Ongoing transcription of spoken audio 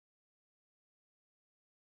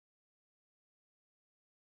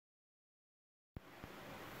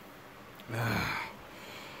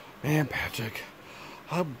Man, Patrick,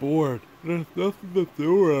 I'm bored. There's nothing to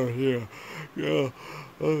do around here. Yeah.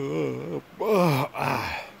 I'm a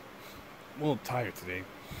little tired today.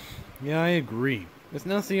 Yeah, I agree. There's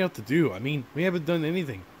nothing else to do. I mean, we haven't done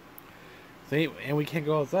anything. And we can't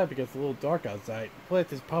go outside because it's a little dark outside.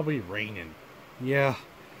 Plus, it's probably raining. Yeah.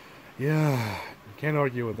 Yeah. Can't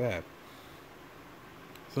argue with that.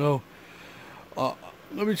 So,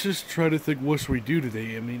 let me just try to think what should we do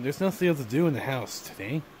today. I mean, there's nothing else to do in the house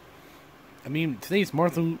today. I mean, today's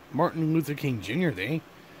Martin Luther King Jr. Day.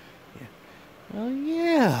 Yeah. Oh,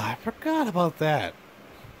 yeah. I forgot about that.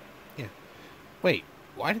 Yeah. Wait.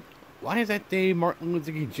 Why is that day Martin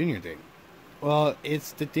Luther King Jr. Day? Well,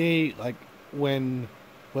 it's the day, like, when,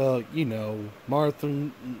 well, you know,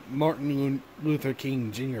 Martin Luther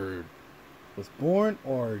King Jr. was born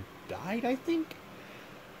or died, I think?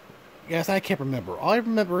 Yes, I can't remember. All I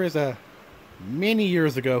remember is, many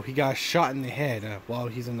years ago, he got shot in the head, while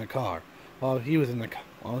he's in the car. While he's in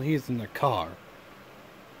the car.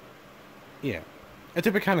 Yeah. A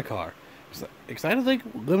different kind of car. Because I don't think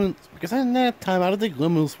because in that time, I don't think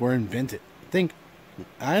limos were invented. I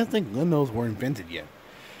don't think limos were invented yet.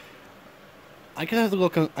 I guess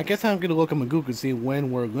I'm gonna look on Google to see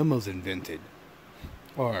when were limos invented.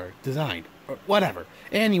 Or designed. Or whatever.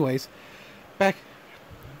 Anyways, back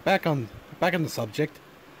on the subject.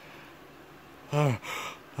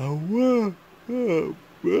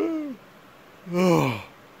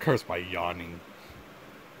 Curse by yawning.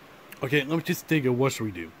 Okay, let me just think of what should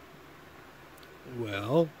we do.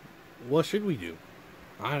 Well, what should we do?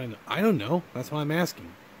 I don't know. That's why I'm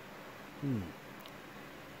asking.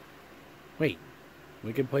 Wait,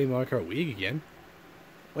 we can play Mario Kart Wii again.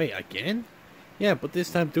 Wait, again? Yeah, but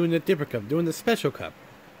this time doing the Dipper Cup, doing the Special Cup.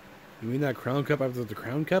 You mean that Crown Cup after the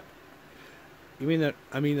Crown Cup? You mean that,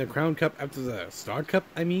 the Crown Cup after the Star Cup,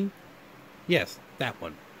 I mean? Yes, that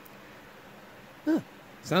one. Huh,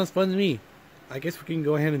 sounds fun to me. I guess we can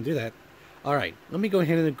go ahead and do that. Alright, let me go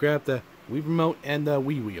ahead and grab the Wii Remote and the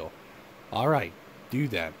Wii Wheel. Alright, do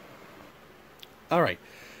that. Alright,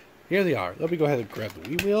 here they are. Let me go ahead and grab the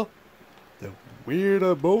Wii Wheel. The Weird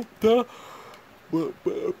Motor.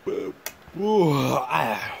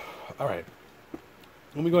 Alright.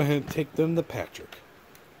 Let me go ahead and take them to Patrick.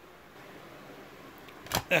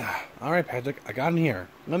 Alright, Patrick, I got him here.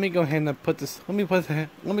 Let me go ahead and put this. Let me go ahead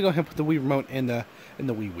and put the Wii Remote in the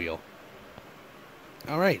Wii Wheel.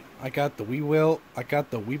 Alright, I got the Wii Wheel. I got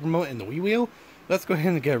the Wii Remote and the Wii Wheel. Let's go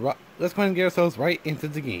ahead and get ourselves right into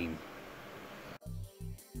the game.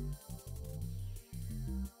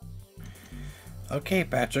 Okay,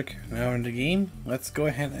 Patrick, now in the game, let's go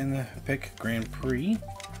ahead and pick Grand Prix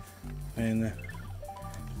and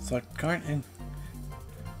select kart and.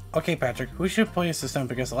 Okay, Patrick, we should play this time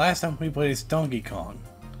because the last time we played is Donkey Kong.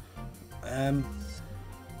 I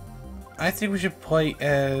think we should play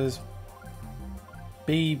as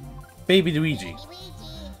Baby Luigi.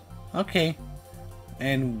 Okay,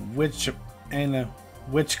 and which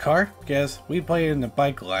car? Guess we played in the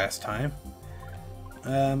bike last time.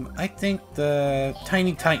 I think the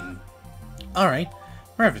Tiny Titan. Alright,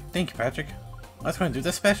 perfect. Thank you, Patrick. Let's go and do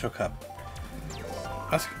the Special Cup.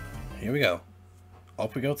 Here we go.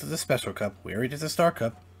 Off we go to the Special Cup. We already did the Star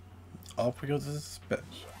Cup. Off we go to the Special.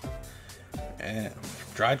 And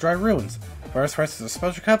Dry Ruins. First is the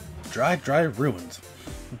Special Cup. Dry Ruins.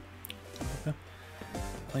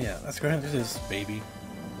 Oh yeah, let's go ahead and do this, baby.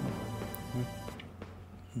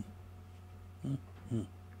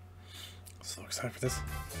 So excited for this.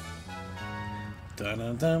 Dun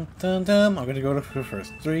dun dun dun dun. I'm gonna go to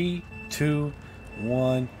first. 3, 2,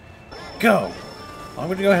 1, go! I'm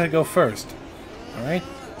gonna go ahead and go first. Alright?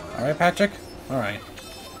 Alright, Patrick? Alright.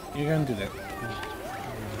 You're gonna do that.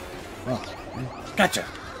 Oh. Gotcha!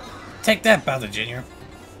 Take that, Bowser Jr.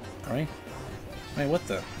 Alright? Wait, what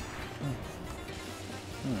the?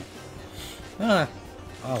 Ah.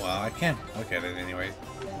 Oh well, I can't look at it anyways.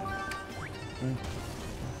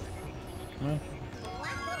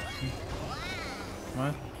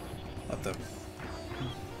 What? What the?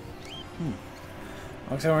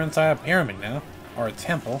 Looks like we're inside a pyramid now. Or a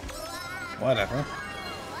temple. Whatever.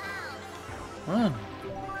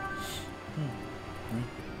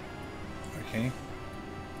 Okay.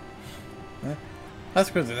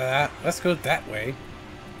 Let's go to that. Let's go that way.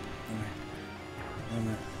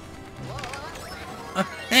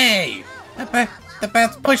 Hey! The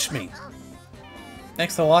bats pushed me!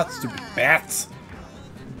 Thanks a lot, stupid bats!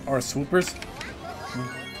 Or swoopers.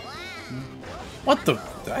 What the?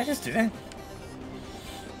 Did I just do that?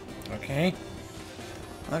 Okay.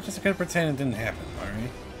 I'm just gonna pretend it didn't happen, alright?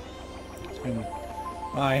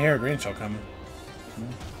 Oh, I hear a green shell coming.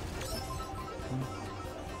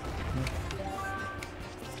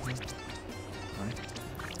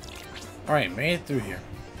 Alright, made it through here.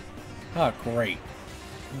 Oh, great.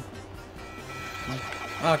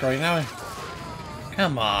 Oh, great, now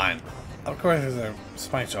come on. Of course there's a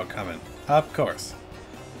spine shell coming. Of course.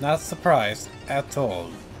 Not surprised at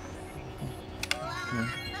all.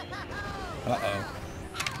 Uh-oh.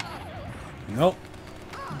 Nope.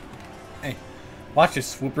 Hey, watch it,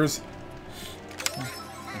 swoopers.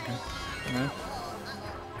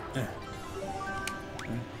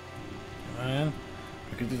 Man,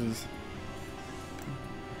 we can do this.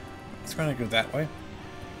 It's gonna go that way.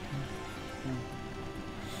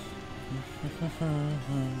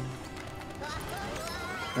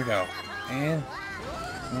 There we go. And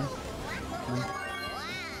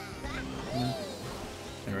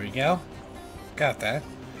there we go. Got that.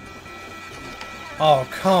 Oh,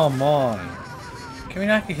 come on. Can we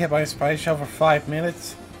not get hit by a spider shell for 5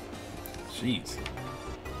 minutes? Jeez.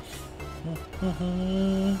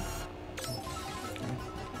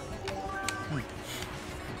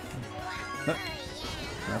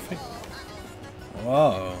 Perfect.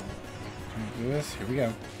 Whoa. Can we do this? Here we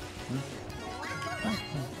go.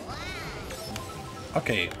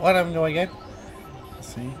 Okay, what am I going to get?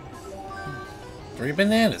 Let's see. 3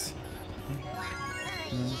 bananas.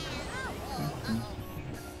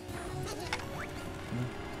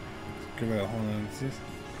 Give it a whole lot.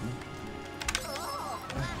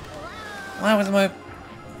 Why was my...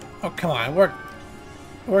 Oh, come on. It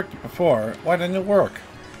worked before. Why didn't it work?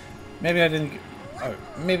 Maybe I didn't...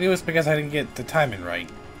 maybe it was because I didn't get the timing right.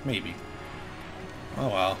 Maybe. Oh,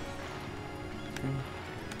 well.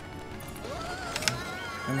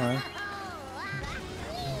 Come on.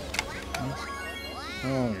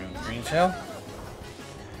 Oh, green shell.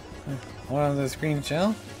 One of this green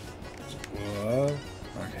shell. Whoa.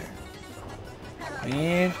 Okay.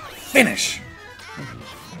 And finish!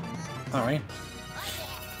 Alright.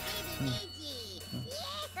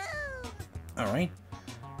 Alright.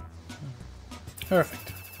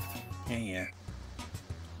 Perfect. Yeah.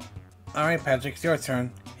 Alright, Patrick, it's your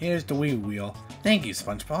turn. Here's the Wii wheel. Thank you,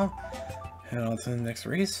 Spongebob. Head on to the next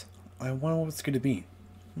race. I wonder what it's going to be.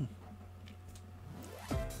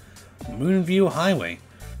 Moonview Highway.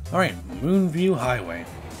 Alright, Moonview Highway.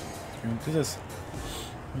 Let's go and do this.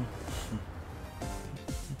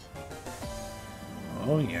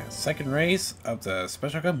 Oh yeah, second race of the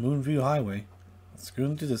Special Cup Moonview Highway. Let's go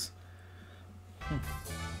and do this.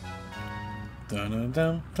 Dun dun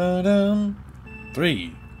dun dun.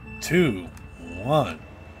 3, 2, 1,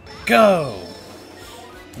 go!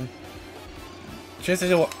 I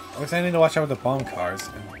need to watch out for the bomb cars.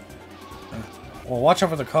 Well, watch out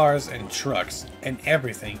for the cars and trucks and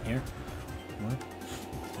everything here.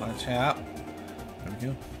 Watch out. There we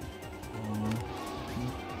go.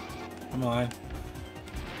 Come on.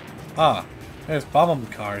 Ah, there's bomb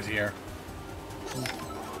cars here.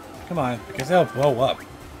 Come on, because they'll blow up.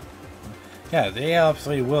 Yeah, they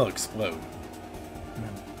absolutely will explode. Come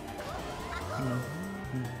on.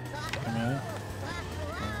 Come on.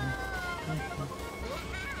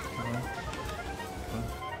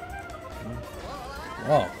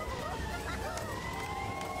 Whoa.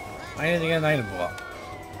 I need to get an item block.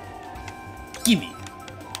 Gimme!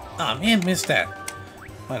 Aw, man, missed that.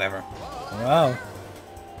 Whatever. Wow.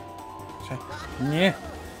 Yeah.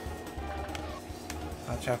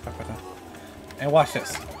 And watch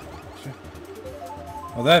this.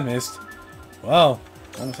 Oh, that missed. Whoa.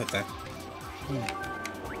 Almost hit that. I'm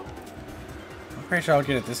pretty sure I'll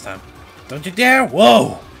get it this time. Don't you dare!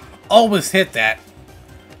 Whoa! Almost hit that.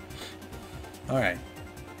 Alright.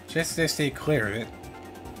 Just to stay clear of it.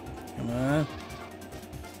 Come on.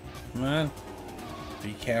 Come on.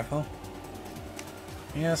 Be careful.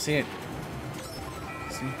 Yeah, see it.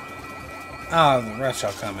 See? Ah, the red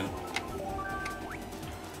shell coming.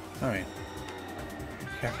 Alright. Be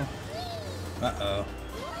careful. Uh-oh.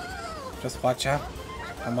 Just watch out.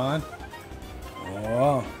 Come on.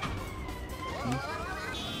 Whoa.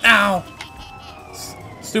 Ow!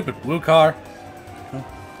 Stupid blue car.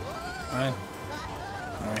 Alright.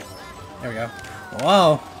 Alright. There we go.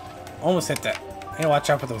 Whoa! Almost hit that. Hey, watch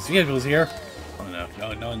out for those vehicles here. Oh no.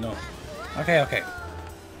 No, no, no. Okay, okay.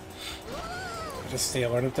 Just stay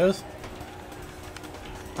alert of those.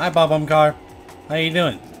 Hi, Bob car. How you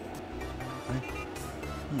doing?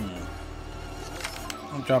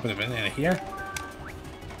 I'm dropping a banana here.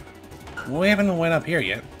 Well, we haven't went up here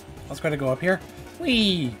yet. Let's try to go up here.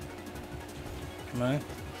 Whee! Come on.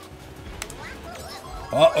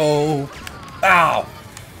 Uh-oh! Ow!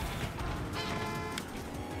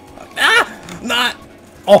 Ah! Not!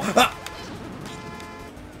 Oh! Ah!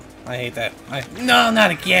 I hate that. No,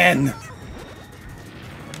 not again!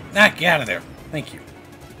 Nah, get out of there. Thank you.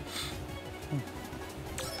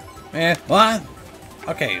 Man, what?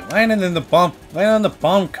 Okay, landed on the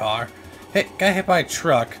bomb car. Got hit by a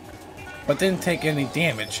truck, but didn't take any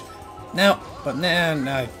damage. Now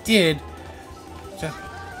I did.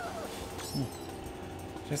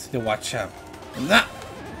 Just need to watch out. Nah.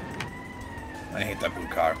 I hate that blue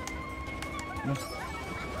car.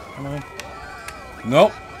 Come on.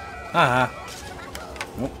 Nope. Haha.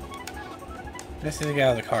 Nope. Just need to get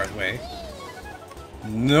out of the car's way.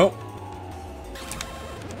 Nope.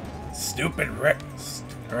 Stupid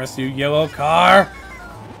rest, you yellow car.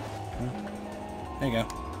 There you go.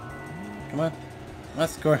 Come on.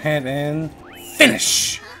 Let's go ahead and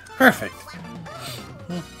finish. Perfect.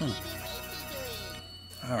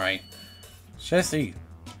 Alright. Jesse.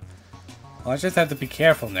 Well, I just have to be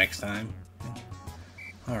careful next time.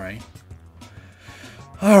 Alright.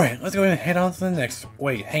 Alright, let's go ahead and head on to the next.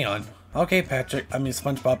 Wait, hang on. Okay,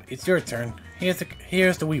 Spongebob, it's your turn. Here's the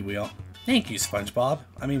Wii wheel. Thank you,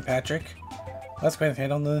 Patrick. Let's go ahead and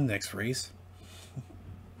head on to the next race.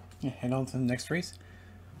 Head on to the next race.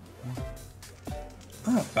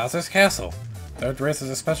 Oh, Bowser's Castle. Third race is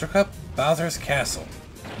a special cup, Bowser's Castle.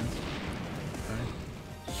 Alright.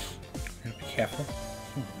 Be careful.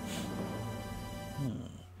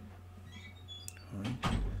 Alright.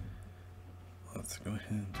 Let's go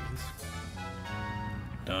ahead and do this.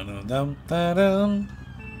 Dun-dun-dum-dun-dum.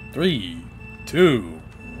 3, 2,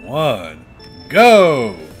 1,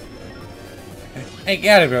 go! Hey,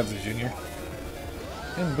 get out of here, Bowser Jr.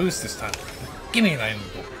 Didn't boost this time. Give me an item.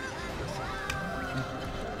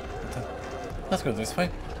 Let's go this way.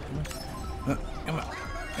 Come on.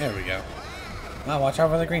 There we go. Now watch out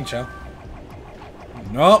for the green shell.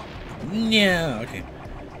 Nope. Yeah. Okay.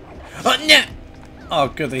 Oh no! Oh,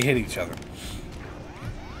 good. They hit each other.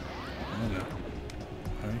 Oh no.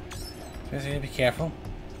 Alright. Just need to be careful.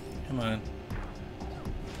 Come on.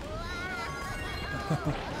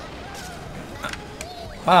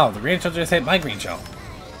 Wow, the green shell just hit my green shell.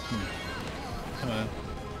 Come on.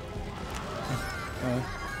 Come on.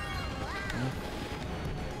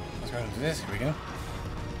 Let's go into this. Here we go.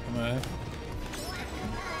 Come on.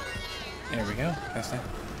 There we go. Past that.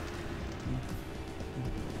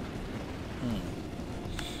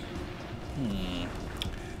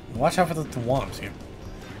 Watch out for the thwomps here.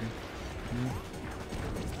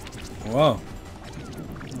 Whoa.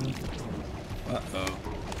 Uh-oh.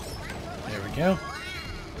 There we go.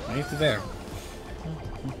 Right to there.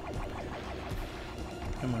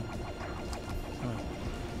 Come on. Come on.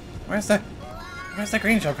 Where's that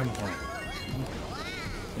green shell coming from?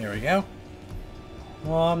 There we go.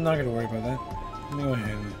 Well, I'm not gonna worry about that. Let me go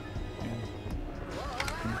ahead and...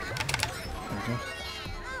 There we go.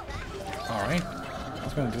 Alright.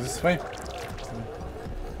 Let's go and do this way.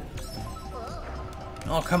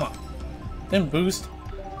 Oh, come on. Didn't boost.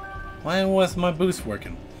 Why was my boost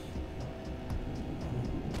working?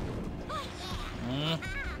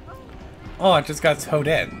 Oh, I just got towed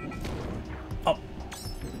in. Oh.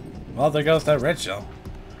 Well, there goes that red shell.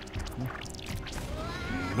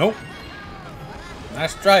 Nope.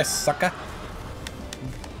 Nice try, sucker.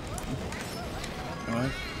 Come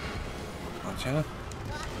on. Watch out.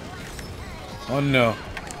 Oh no.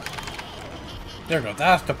 There we go.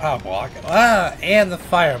 That's the power block. Ah, and the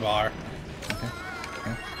fire bar.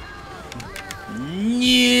 Okay.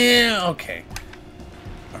 Yeah. Okay.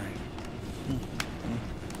 All right.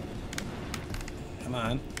 Come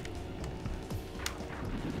on.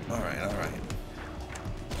 All right. All right.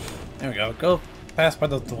 There we go. Go past by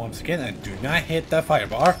the thwomps again and do not hit that fire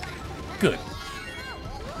bar. Good.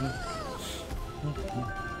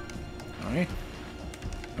 All right.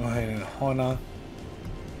 Go ahead and hold on.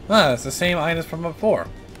 Ah, it's the same items from before.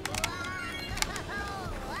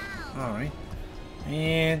 Alright.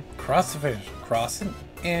 And cross the finish. Cross it.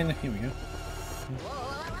 And here we go.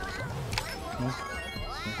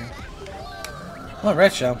 Okay. Oh,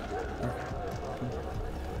 red shell.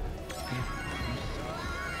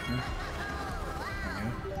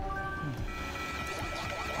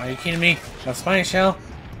 Are you kidding me? A spiny shell?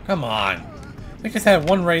 Come on. We just had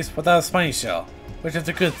one race without a spiny shell, which is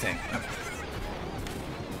a good thing.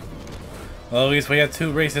 Well, at least we had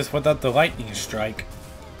 2 races without the lightning strike.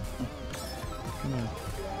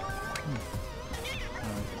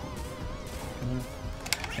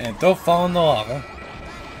 And don't fall in the lava.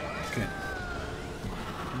 Good.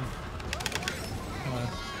 Come on.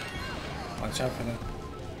 Watch out for that.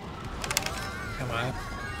 Come on.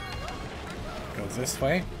 Go this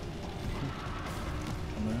way.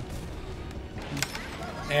 Come on.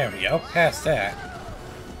 There we go. Past that.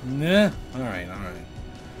 Nah. Alright, alright.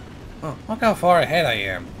 Oh, look how far ahead I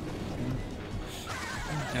am.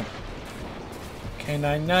 Yep. Can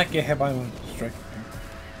I not get hit by one strike?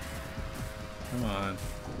 Come on.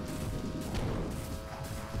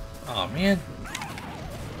 Oh man.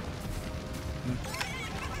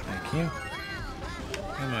 Thank you.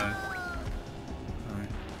 Come on. Alright.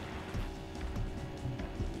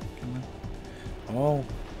 Come on. Oh.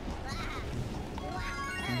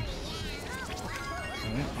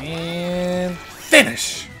 And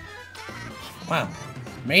finish! Wow.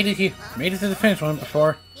 Made it here. Made it to the finish line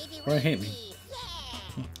before it hit me.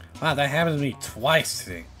 Wow, that happened to me twice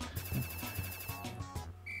today.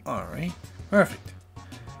 Alright. Perfect.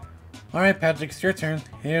 Alright, Patrick, it's your turn.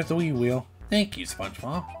 Here's the Wii wheel. Thank you,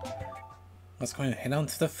 Spongebob. Let's go ahead and head on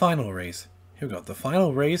to the final race. Here we go. The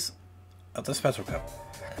final race of the Special Cup.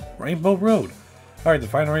 Rainbow Road. Alright, the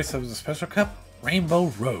final race of the Special Cup.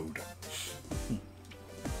 Rainbow Road.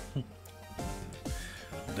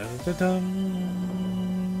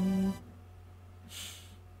 Dun-dun-dun.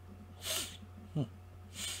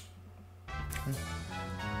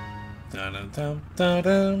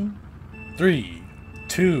 Dun-dun-dun-dun-dun. 3,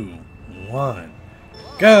 2, 1,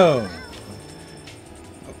 go!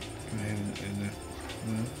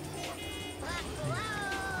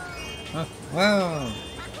 Oh, wow!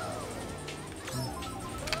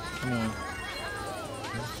 Come on.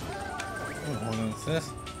 Hold on to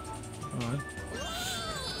this. Come on.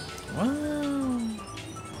 Wow!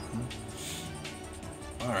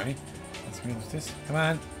 Alright. Let's manage this. Come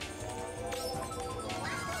on.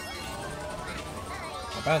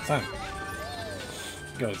 About time.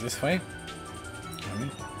 Go this way.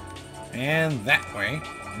 And that way.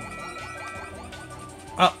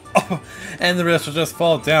 Oh, oh, and the rest will just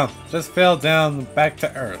fall down. Just fell down back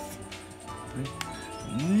to Earth.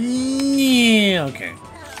 Yeah, okay.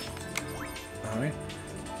 Alright.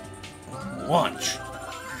 Launch.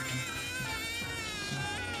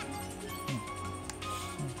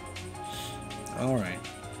 Alright.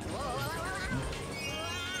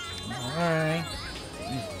 Alright.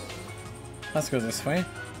 Let's go this way.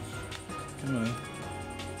 Come on.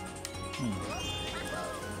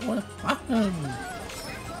 What? Come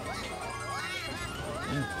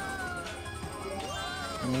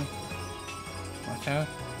on. Watch out.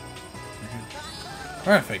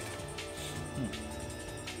 Perfect.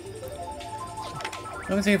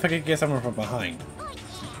 Let me see if I can get someone from behind.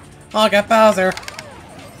 Oh, I got Bowser.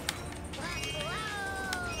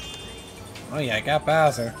 Oh yeah, I got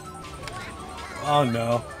Bowser. Oh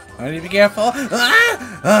no. I need to be careful.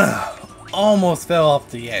 Ah! Almost fell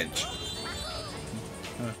off the edge.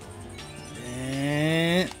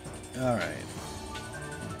 Alright.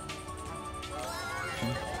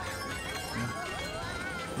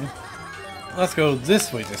 Let's go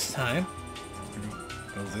this way this time.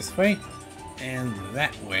 Go this way. And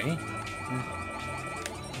that way.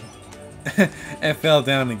 It fell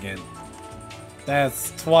down again.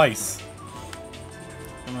 That's twice.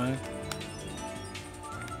 Come on.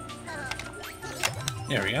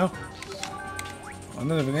 There we go.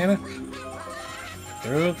 Another banana.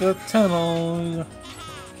 Through the tunnel.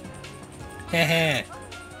 Heh.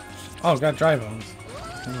 Oh, got dry bones.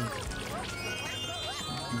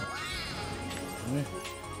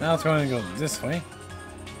 Now it's going to go this way.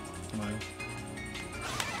 Come on.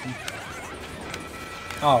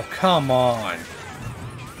 Oh, come on.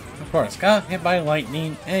 Of course, got hit by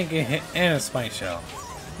lightning and get hit in a spike shell.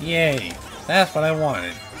 Yay. That's what I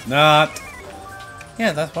wanted. Not.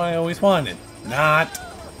 Yeah, that's what I always wanted. Not.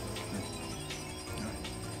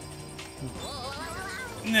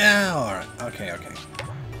 No, alright. Okay, okay.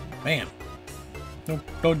 Bam. Dum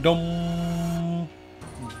dum dum.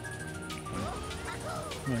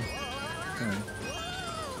 Come on. Come on.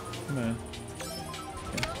 Come on.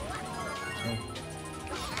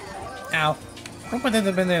 Ow. What did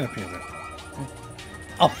the banana peel there?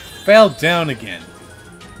 Oh, fell down again.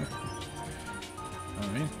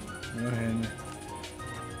 Alright. Go ahead and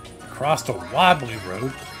cross the wobbly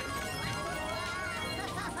road.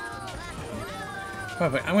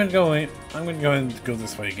 But I'm gonna go in. I'm gonna go and go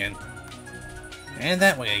this way again. And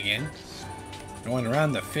that way again. Going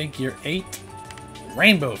around the figure 8.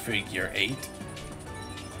 Rainbow figure 8.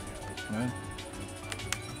 Come on.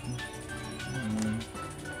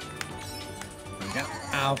 There we go.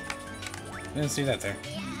 Ow. Didn't see that there.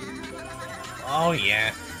 Oh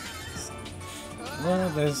yeah. Well,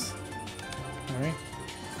 there's. Alright.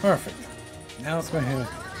 Perfect. Now let's go ahead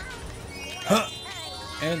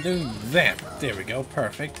and do that. There we go.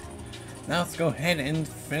 Perfect. Now let's go ahead and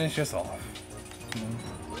finish this off.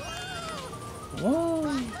 Whoa.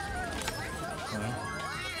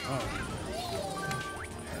 Oh.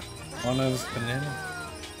 One of those bananas.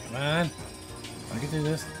 Come on. I can do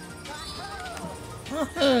this.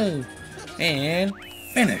 Oh. And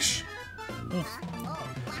finish.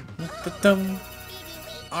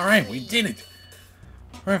 Alright, we did it.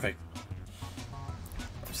 Perfect.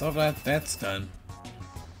 I'm so glad that's done.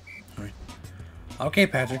 Alright. Okay,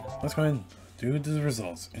 Patrick, let's go ahead and do the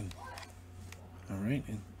results. Alright,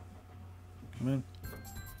 come on.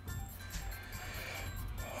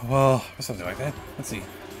 Well, or something like that. Let's see.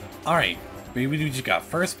 Alright, Baby Luigi got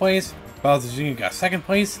first place, Bowser Jr. got second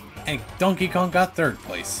place, and Donkey Kong got third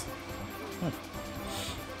place.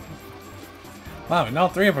 Wow, and all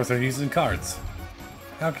three of us are using cards.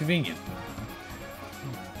 How convenient.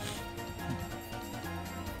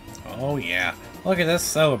 Oh yeah, look at us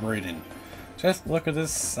celebrating. Just look at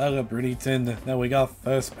this celebrating that we got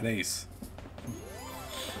first place.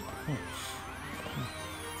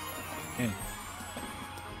 Okay.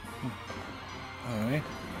 Alright.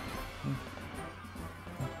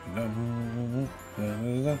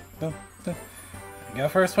 We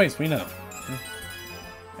got first place, we know.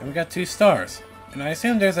 And we got 2 stars. And I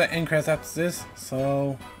assume there's an end credits after this,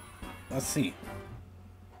 so let's see.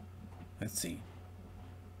 Let's see.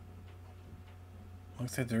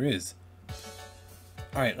 Looks like there is.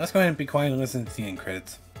 Alright, let's go ahead and be quiet and listen to the end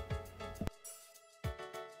credits.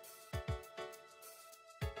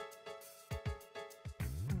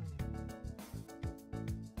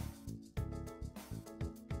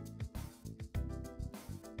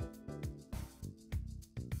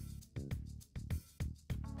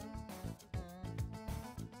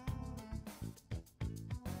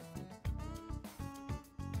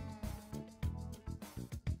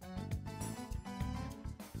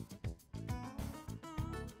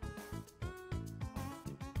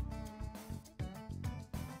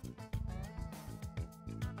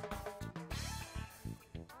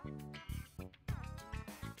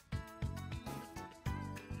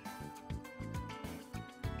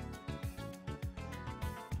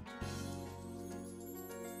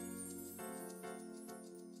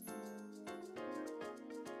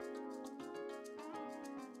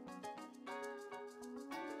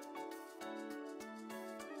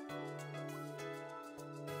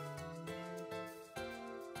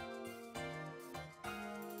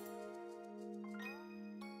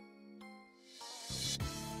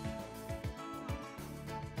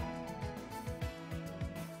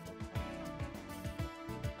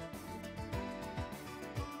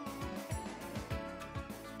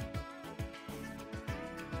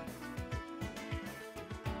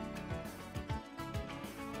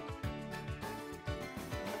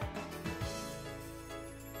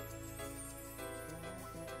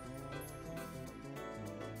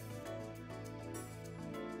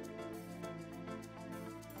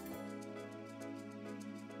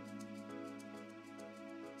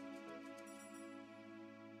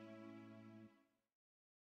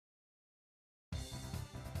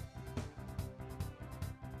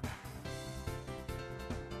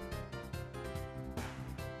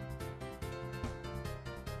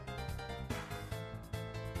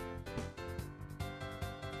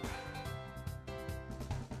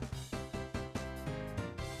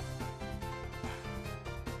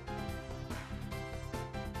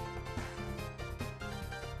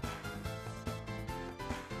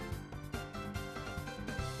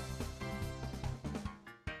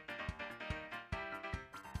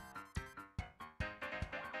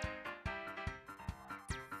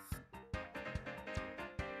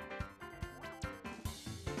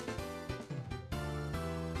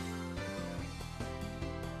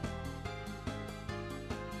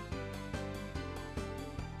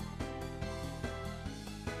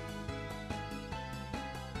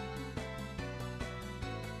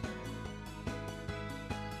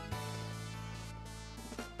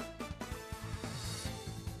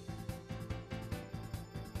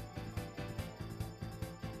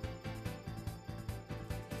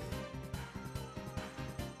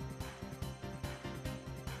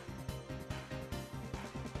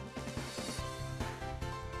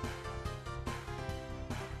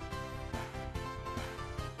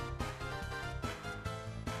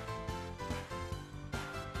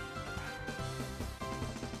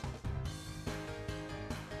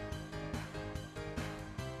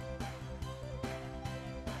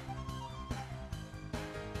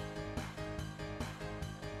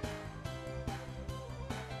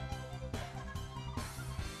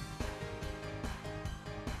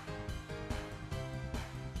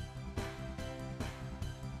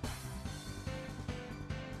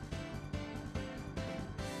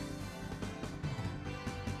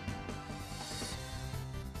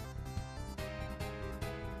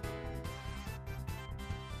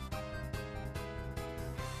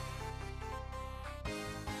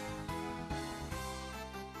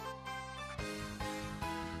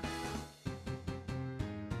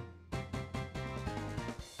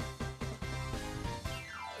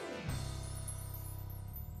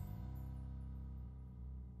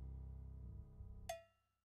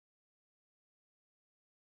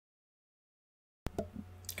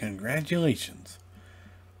 Congratulations.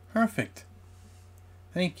 Perfect.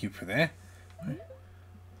 Thank you for that.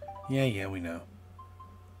 Yeah, we know.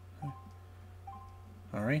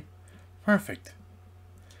 Alright. Perfect.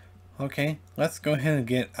 Okay, let's go ahead and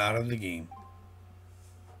get out of the game.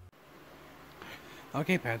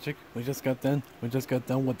 Okay, Patrick, we just got done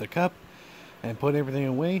with the cup and put everything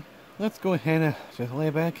away. Let's go ahead and just lay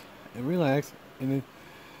back and relax and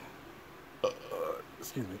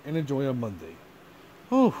and enjoy our Monday.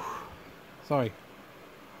 Oh, sorry,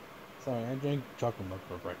 I drank chocolate milk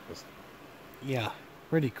for breakfast. Yeah,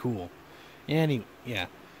 pretty cool. Yeah,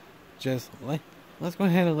 let's go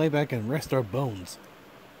ahead and lay back and rest our bones.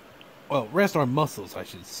 Well, rest our muscles, I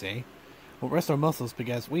should say. Well, rest our muscles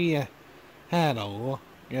because we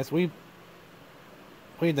we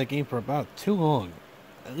played that game for about too long.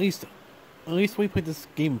 At least we played this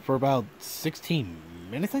game for about 16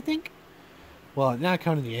 minutes, I think. Well, not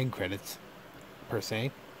counting the end credits, per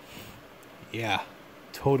se. Yeah,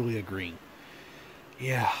 totally agree.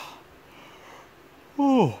 Yeah.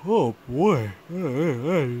 Oh boy.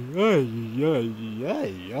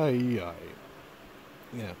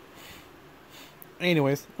 Yeah.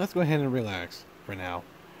 Anyways, let's go ahead and relax for now.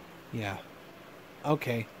 Yeah.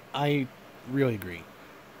 Okay, I really agree.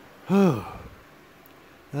 Oh,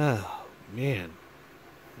 man.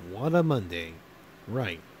 What a Monday.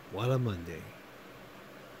 Right, what a Monday.